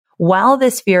while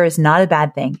this fear is not a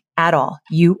bad thing at all,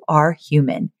 you are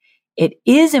human. It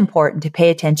is important to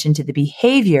pay attention to the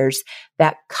behaviors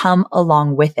that come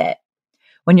along with it.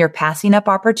 When you're passing up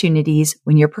opportunities,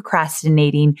 when you're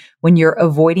procrastinating, when you're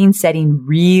avoiding setting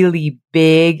really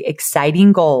big,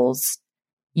 exciting goals,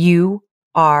 you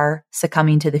are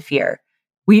succumbing to the fear.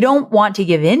 We don't want to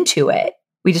give into it.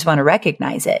 We just want to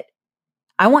recognize it.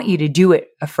 I want you to do it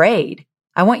afraid.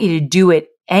 I want you to do it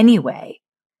anyway.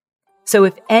 So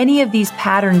if any of these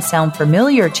patterns sound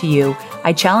familiar to you,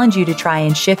 I challenge you to try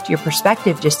and shift your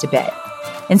perspective just a bit.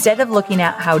 Instead of looking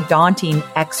at how daunting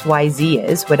XYZ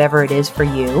is, whatever it is for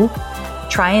you,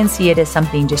 try and see it as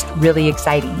something just really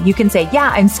exciting. You can say,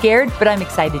 yeah, I'm scared, but I'm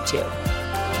excited too.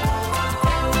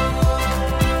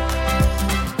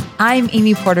 I'm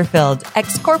Amy Porterfield,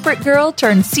 ex-corporate girl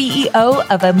turned CEO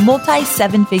of a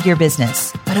multi-seven-figure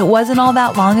business. But it wasn't all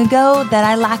that long ago that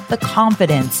I lacked the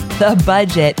confidence, the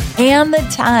budget, and the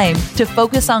time to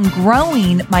focus on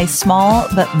growing my small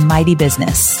but mighty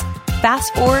business.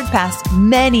 Fast forward past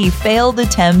many failed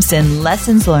attempts and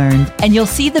lessons learned, and you'll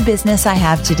see the business I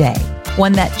have today.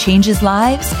 One that changes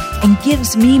lives and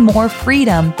gives me more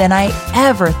freedom than I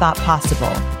ever thought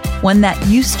possible. One that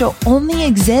used to only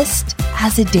exist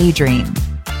as a daydream.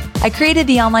 I created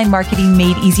the Online Marketing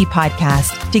Made Easy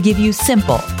podcast to give you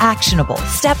simple, actionable,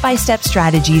 step-by-step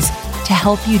strategies to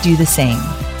help you do the same.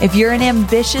 If you're an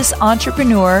ambitious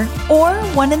entrepreneur or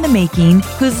one in the making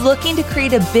who's looking to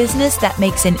create a business that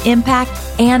makes an impact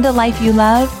and a life you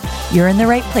love, you're in the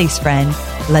right place, friend.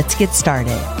 Let's get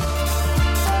started.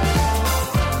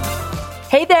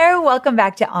 Hey there, welcome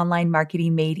back to Online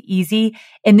Marketing Made Easy.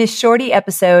 In this shorty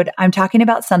episode, I'm talking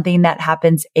about something that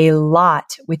happens a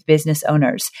lot with business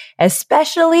owners,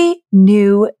 especially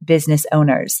new business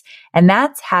owners, and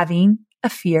that's having a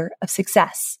fear of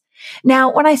success.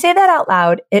 Now, when I say that out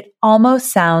loud, it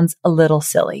almost sounds a little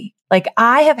silly. Like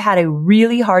I have had a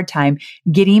really hard time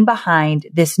getting behind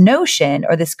this notion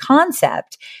or this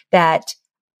concept that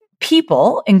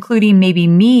people, including maybe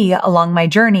me along my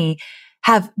journey,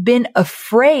 have been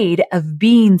afraid of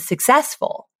being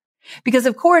successful. Because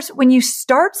of course, when you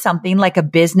start something like a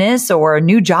business or a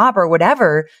new job or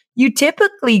whatever, you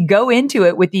typically go into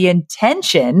it with the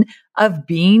intention of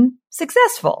being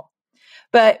successful.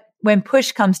 But when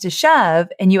push comes to shove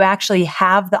and you actually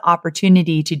have the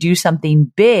opportunity to do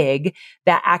something big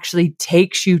that actually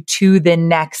takes you to the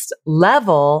next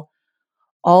level,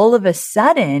 all of a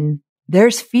sudden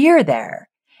there's fear there.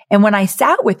 And when I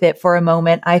sat with it for a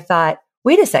moment, I thought,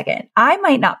 wait a second, I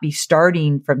might not be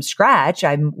starting from scratch.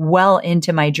 I'm well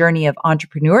into my journey of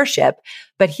entrepreneurship,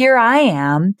 but here I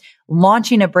am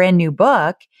launching a brand new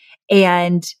book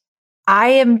and I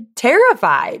am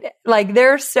terrified. Like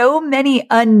there are so many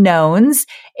unknowns.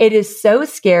 It is so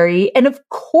scary. And of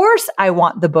course, I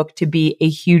want the book to be a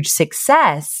huge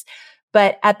success.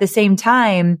 But at the same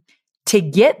time, to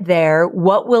get there,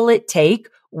 what will it take?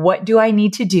 What do I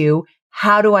need to do?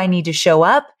 How do I need to show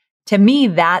up? To me,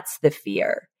 that's the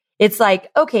fear. It's like,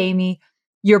 okay, Amy,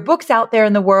 your book's out there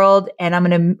in the world and I'm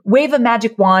going to wave a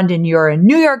magic wand and you're a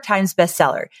New York Times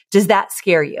bestseller. Does that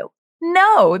scare you?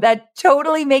 No, that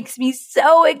totally makes me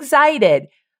so excited.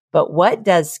 But what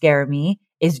does scare me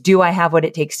is, do I have what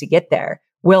it takes to get there?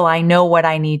 Will I know what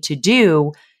I need to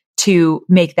do to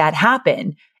make that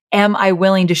happen? Am I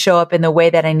willing to show up in the way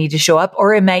that I need to show up?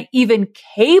 Or am I even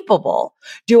capable?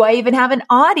 Do I even have an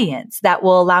audience that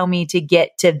will allow me to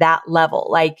get to that level?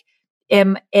 Like,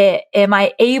 am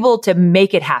I able to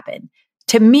make it happen?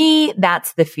 To me,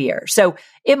 that's the fear. So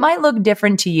it might look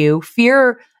different to you.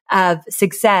 Fear of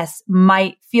success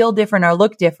might feel different or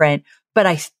look different, but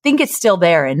I think it's still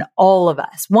there in all of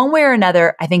us. One way or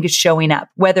another, I think it's showing up,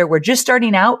 whether we're just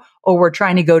starting out or we're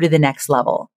trying to go to the next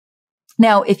level.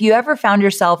 Now, if you ever found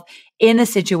yourself in a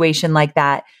situation like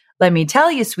that, let me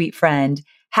tell you, sweet friend,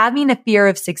 having a fear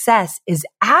of success is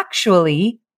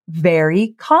actually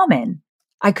very common.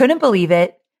 I couldn't believe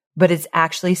it, but it's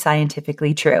actually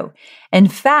scientifically true. In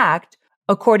fact,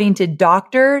 according to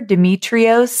Dr.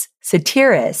 Dimitrios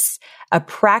Sotiris, a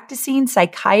practicing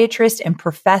psychiatrist and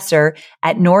professor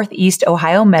at Northeast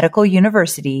Ohio Medical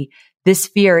University, this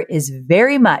fear is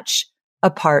very much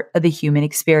a part of the human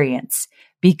experience.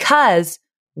 Because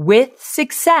with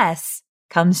success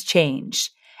comes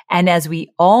change. And as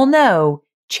we all know,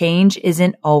 change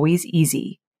isn't always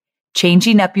easy.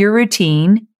 Changing up your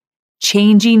routine,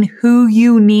 changing who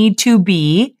you need to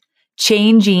be,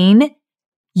 changing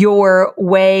your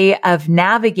way of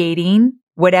navigating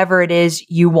whatever it is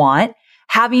you want,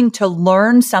 having to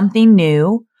learn something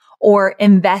new, or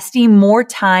investing more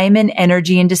time and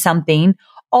energy into something,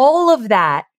 all of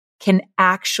that can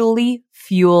actually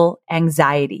fuel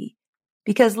anxiety.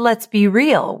 Because let's be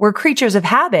real, we're creatures of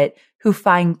habit who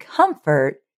find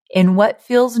comfort in what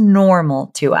feels normal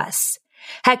to us.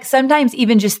 Heck, sometimes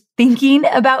even just thinking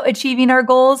about achieving our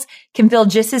goals can feel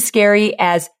just as scary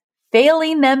as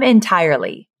failing them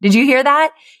entirely. Did you hear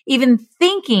that? Even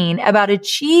thinking about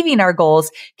achieving our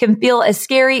goals can feel as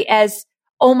scary as,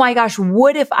 oh my gosh,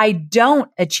 what if I don't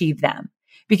achieve them?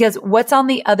 Because what's on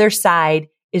the other side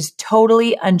is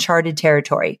totally uncharted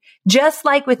territory. Just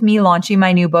like with me launching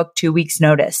my new book, 2 weeks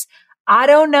notice. I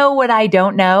don't know what I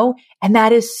don't know. And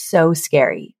that is so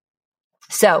scary.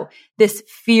 So this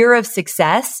fear of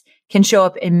success can show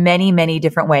up in many, many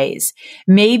different ways.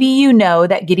 Maybe you know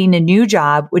that getting a new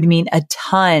job would mean a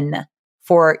ton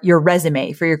for your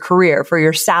resume, for your career, for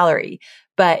your salary,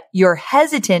 but you're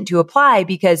hesitant to apply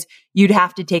because you'd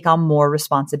have to take on more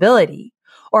responsibility.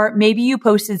 Or maybe you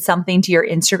posted something to your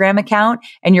Instagram account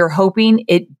and you're hoping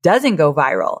it doesn't go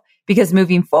viral because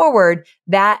moving forward,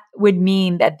 that would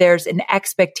mean that there's an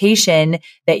expectation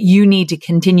that you need to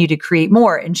continue to create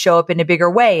more and show up in a bigger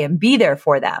way and be there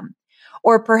for them.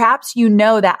 Or perhaps you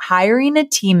know that hiring a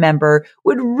team member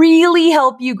would really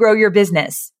help you grow your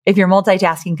business. If you're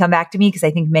multitasking, come back to me because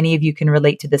I think many of you can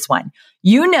relate to this one.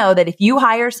 You know that if you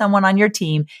hire someone on your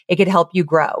team, it could help you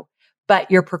grow.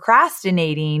 But you're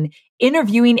procrastinating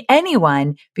interviewing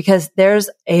anyone because there's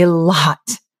a lot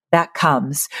that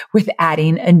comes with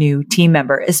adding a new team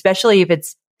member, especially if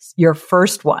it's your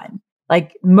first one.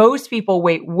 Like most people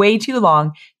wait way too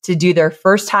long to do their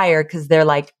first hire because they're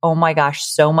like, oh my gosh,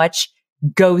 so much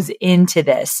goes into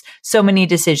this, so many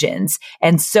decisions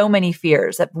and so many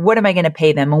fears of what am I going to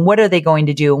pay them and what are they going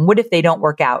to do and what if they don't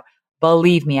work out?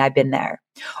 Believe me, I've been there.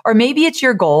 Or maybe it's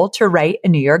your goal to write a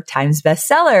New York Times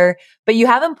bestseller, but you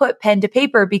haven't put pen to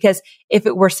paper because if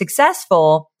it were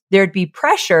successful, there'd be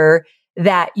pressure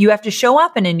that you have to show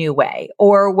up in a new way.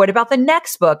 Or what about the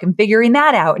next book and figuring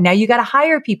that out? Now you got to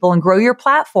hire people and grow your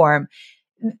platform.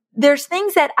 There's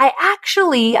things that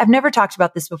I've never talked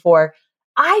about this before.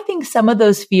 I think some of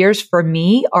those fears for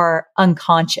me are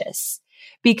unconscious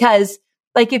because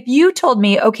like if you told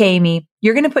me, okay, Amy,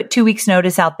 you're going to put 2 weeks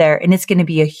notice out there and it's going to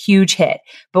be a huge hit,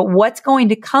 but what's going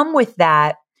to come with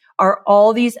that are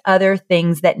all these other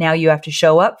things that now you have to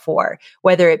show up for,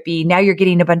 whether it be now you're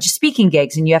getting a bunch of speaking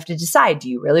gigs and you have to decide, do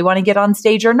you really want to get on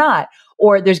stage or not?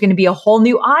 Or there's going to be a whole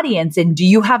new audience and do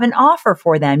you have an offer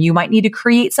for them? You might need to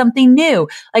create something new.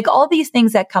 Like all these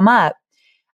things that come up,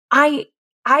 I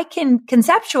can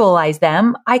conceptualize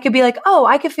them. I could be like, oh,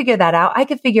 I could figure that out. I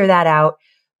could figure that out.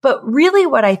 But really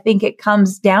what I think it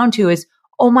comes down to is,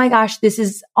 oh my gosh, this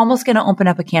is almost going to open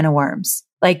up a can of worms.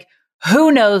 Like,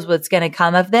 who knows what's going to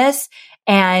come of this?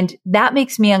 And that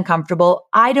makes me uncomfortable.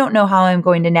 I don't know how I'm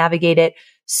going to navigate it.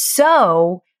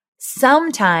 So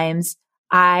sometimes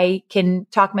I can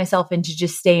talk myself into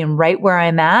just staying right where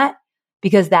I'm at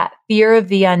because that fear of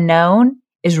the unknown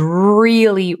is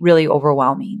really, really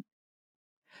overwhelming.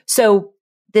 So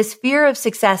this fear of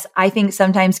success, I think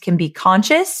sometimes can be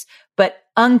conscious, but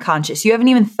unconscious. You haven't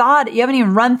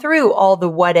even run through all the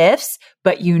what ifs,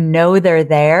 but you know they're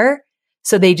there.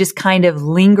 So they just kind of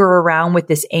linger around with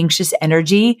this anxious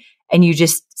energy and you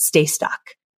just stay stuck.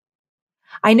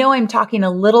 I know I'm talking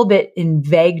a little bit in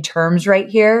vague terms right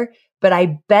here, but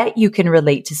I bet you can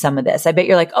relate to some of this. I bet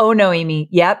you're like, oh no, Amy,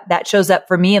 yep, that shows up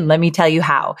for me. And let me tell you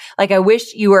how. Like I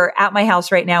wish you were at my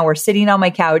house right now. We're sitting on my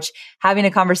couch having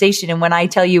a conversation. And when I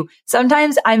tell you,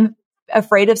 sometimes I'm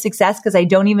afraid of success because I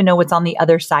don't even know what's on the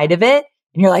other side of it.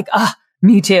 And you're like,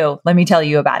 me too. Let me tell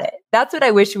you about it. That's what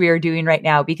I wish we were doing right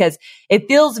now because it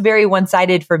feels very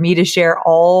one-sided for me to share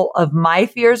all of my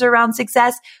fears around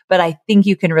success, but I think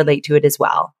you can relate to it as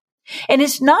well. And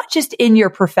it's not just in your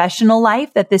professional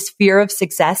life that this fear of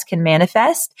success can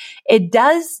manifest. It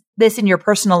does this in your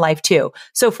personal life too.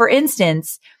 So for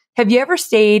instance, have you ever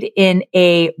stayed in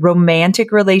a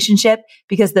romantic relationship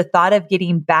because the thought of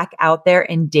getting back out there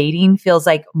and dating feels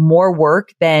like more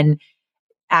work than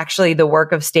actually the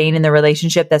work of staying in the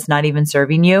relationship that's not even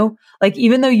serving you? Like,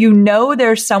 even though you know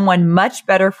there's someone much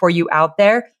better for you out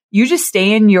there, you just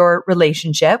stay in your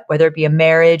relationship, whether it be a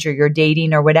marriage or you're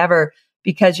dating or whatever,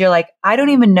 because you're like, I don't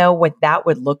even know what that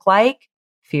would look like.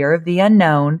 Fear of the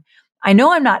unknown. I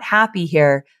know I'm not happy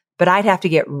here, but I'd have to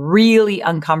get really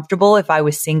uncomfortable if I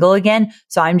was single again.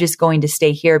 So I'm just going to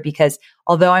stay here because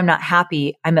although I'm not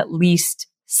happy, I'm at least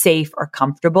safe or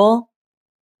comfortable.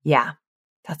 Yeah.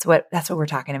 That's what we're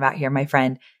talking about here, my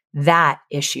friend. That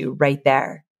issue right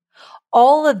there.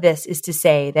 All of this is to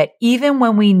say that even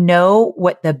when we know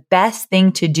what the best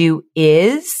thing to do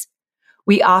is,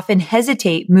 we often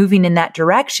hesitate moving in that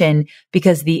direction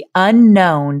because the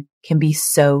unknown can be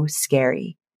so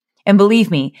scary. And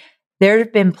believe me, There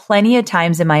have been plenty of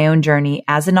times in my own journey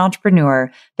as an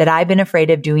entrepreneur that I've been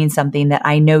afraid of doing something that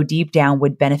I know deep down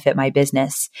would benefit my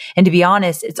business. And to be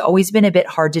honest, it's always been a bit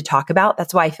hard to talk about.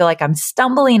 That's why I feel like I'm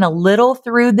stumbling a little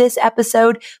through this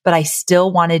episode, but I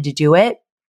still wanted to do it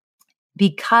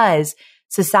because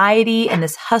society and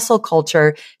this hustle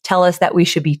culture tell us that we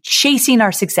should be chasing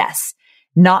our success,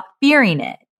 not fearing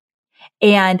it.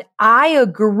 And I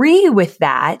agree with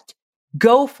that.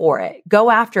 Go for it.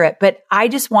 Go after it. But I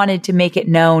just wanted to make it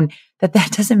known that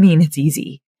that doesn't mean it's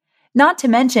easy. Not to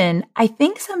mention, I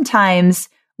think sometimes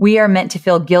we are meant to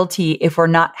feel guilty if we're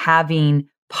not having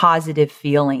positive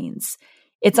feelings.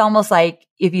 It's almost like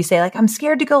if you say like, I'm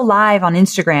scared to go live on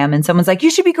Instagram and someone's like,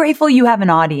 you should be grateful you have an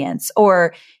audience.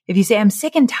 Or if you say, I'm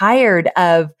sick and tired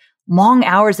of long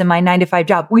hours in my 9-to-5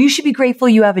 job. Well, you should be grateful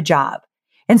you have a job.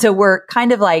 And so we're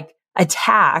kind of like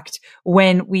attacked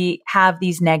when we have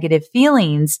these negative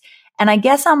feelings. And I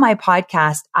guess on my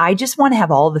podcast, I just want to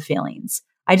have all the feelings.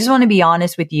 I just want to be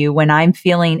honest with you when I'm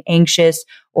feeling anxious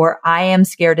or I am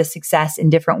scared of success in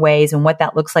different ways and what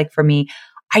that looks like for me.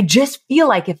 I just feel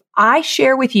like if I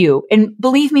share with you, and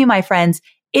believe me, my friends,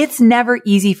 it's never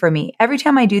easy for me. Every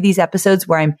time I do these episodes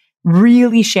where I'm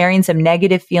really sharing some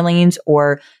negative feelings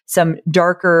or some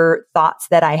darker thoughts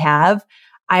that I have,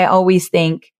 I always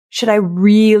think, should I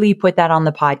really put that on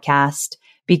the podcast?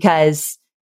 Because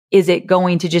is it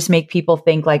going to just make people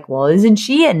think like, well, isn't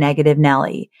she a negative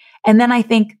Nelly? And then I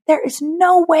think there is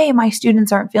no way my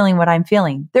students aren't feeling what I'm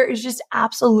feeling. There is just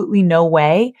absolutely no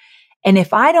way. And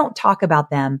if I don't talk about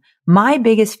them, my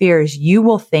biggest fear is you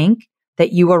will think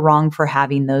that you are wrong for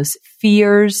having those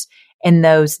fears and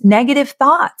those negative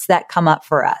thoughts that come up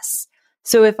for us.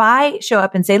 So if I show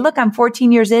up and say, look, I'm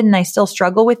 14 years in and I still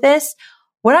struggle with this,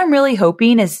 what I'm really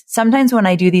hoping is sometimes when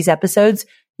I do these episodes,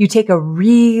 you take a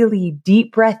really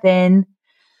deep breath in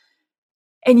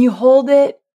and you hold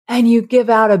it and you give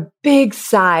out a big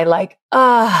sigh like,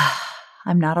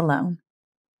 I'm not alone.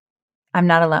 I'm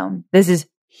not alone. This is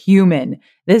human.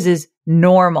 This is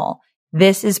normal.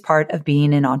 This is part of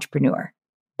being an entrepreneur.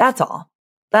 That's all.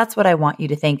 That's what I want you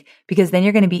to think, because then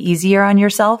you're going to be easier on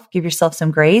yourself, give yourself some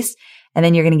grace, and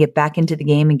then you're going to get back into the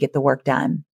game and get the work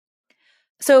done.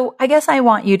 So I guess I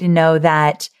want you to know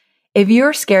that if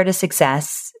you're scared of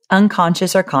success,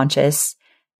 unconscious or conscious,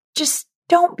 just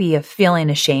don't be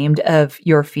feeling ashamed of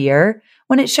your fear.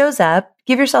 When it shows up,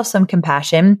 give yourself some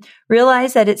compassion.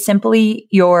 Realize that it's simply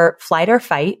your flight or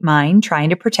fight mind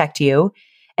trying to protect you.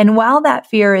 And while that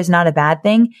fear is not a bad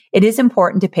thing, it is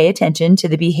important to pay attention to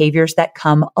the behaviors that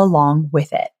come along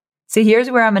with it. So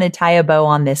here's where I'm going to tie a bow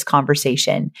on this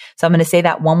conversation. So I'm going to say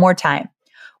that one more time.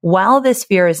 While this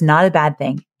fear is not a bad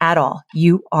thing at all,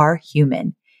 you are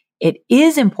human. It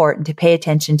is important to pay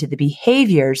attention to the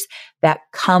behaviors that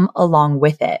come along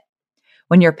with it.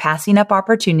 When you're passing up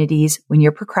opportunities, when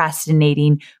you're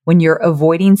procrastinating, when you're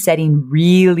avoiding setting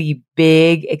really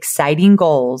big, exciting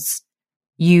goals,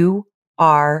 you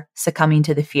are succumbing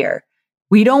to the fear.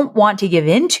 We don't want to give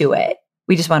in to it.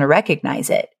 We just want to recognize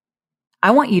it.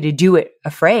 I want you to do it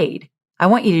afraid. I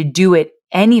want you to do it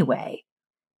anyway.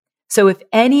 So if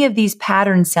any of these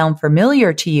patterns sound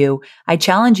familiar to you, I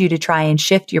challenge you to try and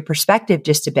shift your perspective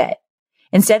just a bit.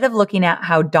 Instead of looking at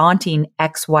how daunting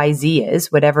XYZ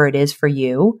is, whatever it is for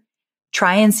you,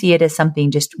 try and see it as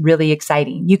something just really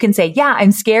exciting. You can say, yeah,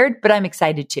 I'm scared, but I'm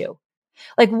excited too.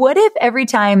 Like, what if every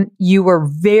time you were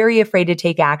very afraid to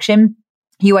take action,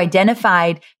 you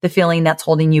identified the feeling that's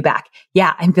holding you back?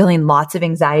 Yeah, I'm feeling lots of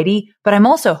anxiety, but I'm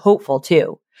also hopeful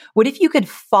too. What if you could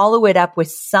follow it up with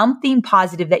something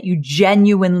positive that you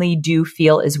genuinely do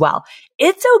feel as well?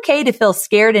 It's okay to feel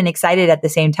scared and excited at the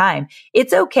same time.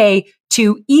 It's okay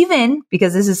to even,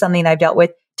 because this is something I've dealt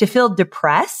with, to feel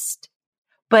depressed,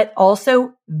 but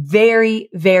also very,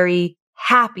 very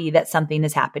happy that something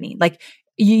is happening. Like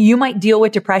you might deal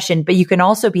with depression, but you can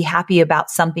also be happy about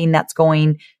something that's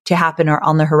going to happen or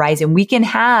on the horizon. We can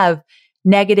have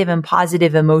negative and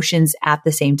positive emotions at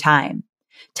the same time.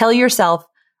 Tell yourself,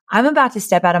 I'm about to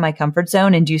step out of my comfort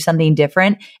zone and do something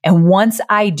different. And once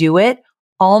I do it,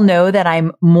 I'll know that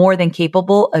I'm more than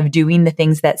capable of doing the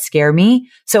things that scare me.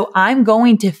 So I'm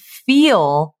going to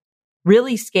feel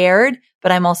really scared,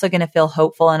 but I'm also going to feel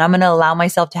hopeful. And I'm going to allow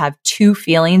myself to have two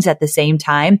feelings at the same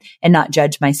time and not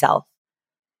judge myself.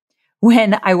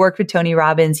 When I worked with Tony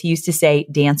Robbins, he used to say,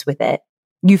 dance with it.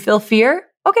 You feel fear?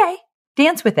 Okay,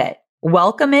 dance with it.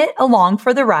 Welcome it along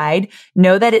for the ride.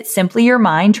 Know that it's simply your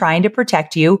mind trying to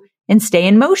protect you and stay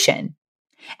in motion.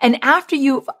 And after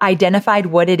you've identified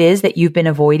what it is that you've been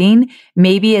avoiding,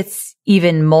 maybe it's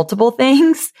even multiple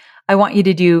things, I want you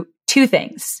to do two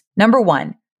things. Number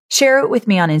one, share it with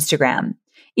me on Instagram.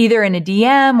 either in a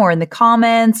DM or in the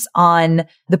comments on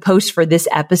the post for this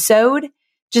episode.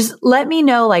 Just let me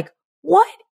know, like, what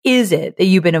is it that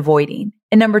you've been avoiding?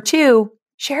 And number two,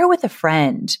 share it with a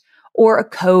friend or a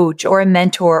coach or a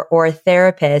mentor or a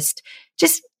therapist.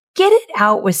 Just get it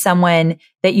out with someone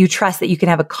that you trust, that you can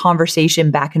have a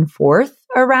conversation back and forth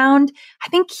around. I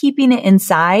think keeping it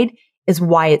inside is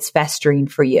why it's festering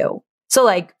for you. So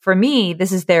like for me,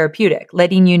 this is therapeutic,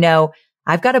 letting you know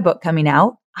I've got a book coming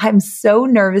out. I'm so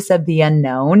nervous of the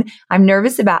unknown. I'm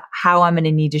nervous about how I'm going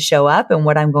to need to show up and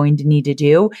what I'm going to need to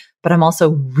do, but I'm also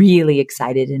really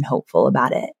excited and hopeful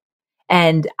about it.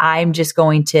 And I'm just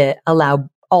going to allow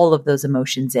all of those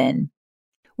emotions in.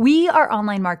 We are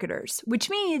online marketers, which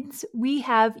means we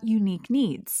have unique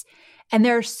needs. And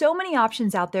there are so many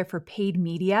options out there for paid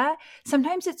media.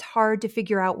 Sometimes it's hard to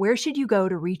figure out where should you go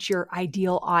to reach your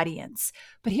ideal audience.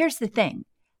 But here's the thing.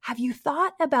 Have you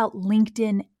thought about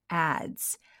LinkedIn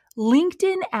ads?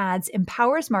 LinkedIn ads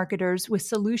empowers marketers with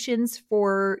solutions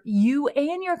for you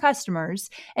and your customers,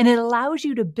 and it allows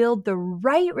you to build the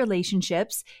right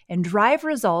relationships and drive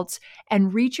results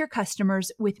and reach your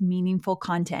customers with meaningful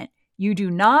content. You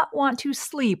do not want to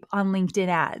sleep on LinkedIn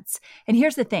ads. And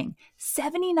here's the thing,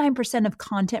 79% of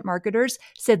content marketers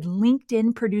said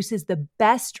LinkedIn produces the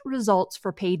best results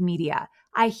for paid media.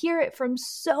 I hear it from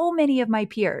so many of my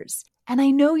peers. And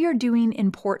I know you're doing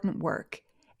important work.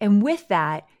 And with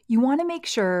that, you want to make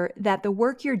sure that the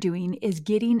work you're doing is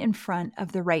getting in front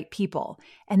of the right people.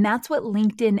 And that's what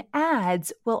LinkedIn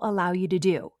ads will allow you to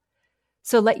do.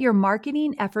 So let your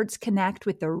marketing efforts connect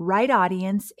with the right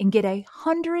audience and get a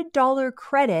 $100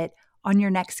 credit on your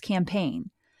next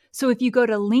campaign. So if you go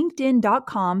to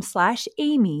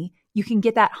linkedin.com/Amy, you can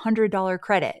get that $100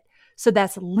 credit. So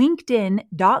that's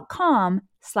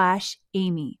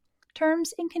linkedin.com/Amy.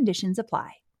 Terms and conditions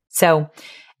apply. So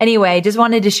anyway, I just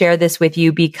wanted to share this with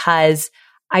you because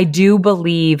I do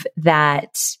believe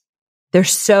that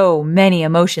there's so many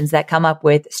emotions that come up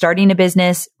with starting a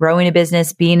business, growing a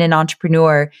business, being an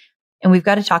entrepreneur, and we've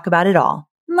got to talk about it all,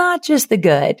 not just the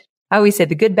good. I always say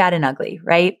the good, bad, and ugly,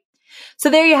 right? So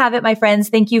there you have it, my friends.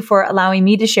 Thank you for allowing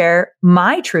me to share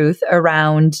my truth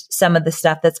around some of the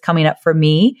stuff that's coming up for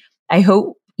me. I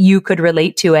hope you could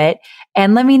relate to it.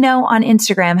 And let me know on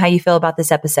Instagram how you feel about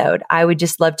this episode. I would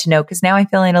just love to know, because now I'm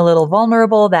feeling a little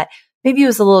vulnerable that maybe it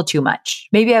was a little too much.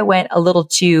 Maybe I went a little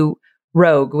too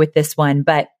rogue with this one,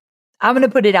 but I'm going to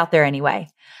put it out there anyway.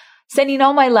 Sending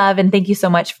all my love, and thank you so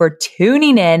much for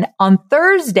tuning in. On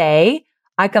Thursday,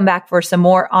 I come back for some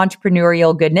more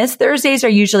entrepreneurial goodness. Thursdays are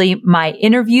usually my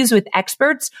interviews with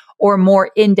experts or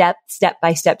more in-depth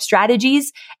step-by-step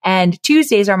strategies. And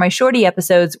Tuesdays are my shorty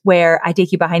episodes where I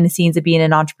take you behind the scenes of being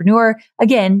an entrepreneur.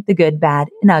 Again, the good, bad,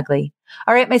 and ugly.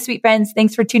 All right, my sweet friends,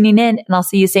 thanks for tuning in, and I'll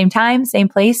see you same time, same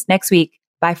place next week.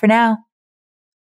 Bye for now.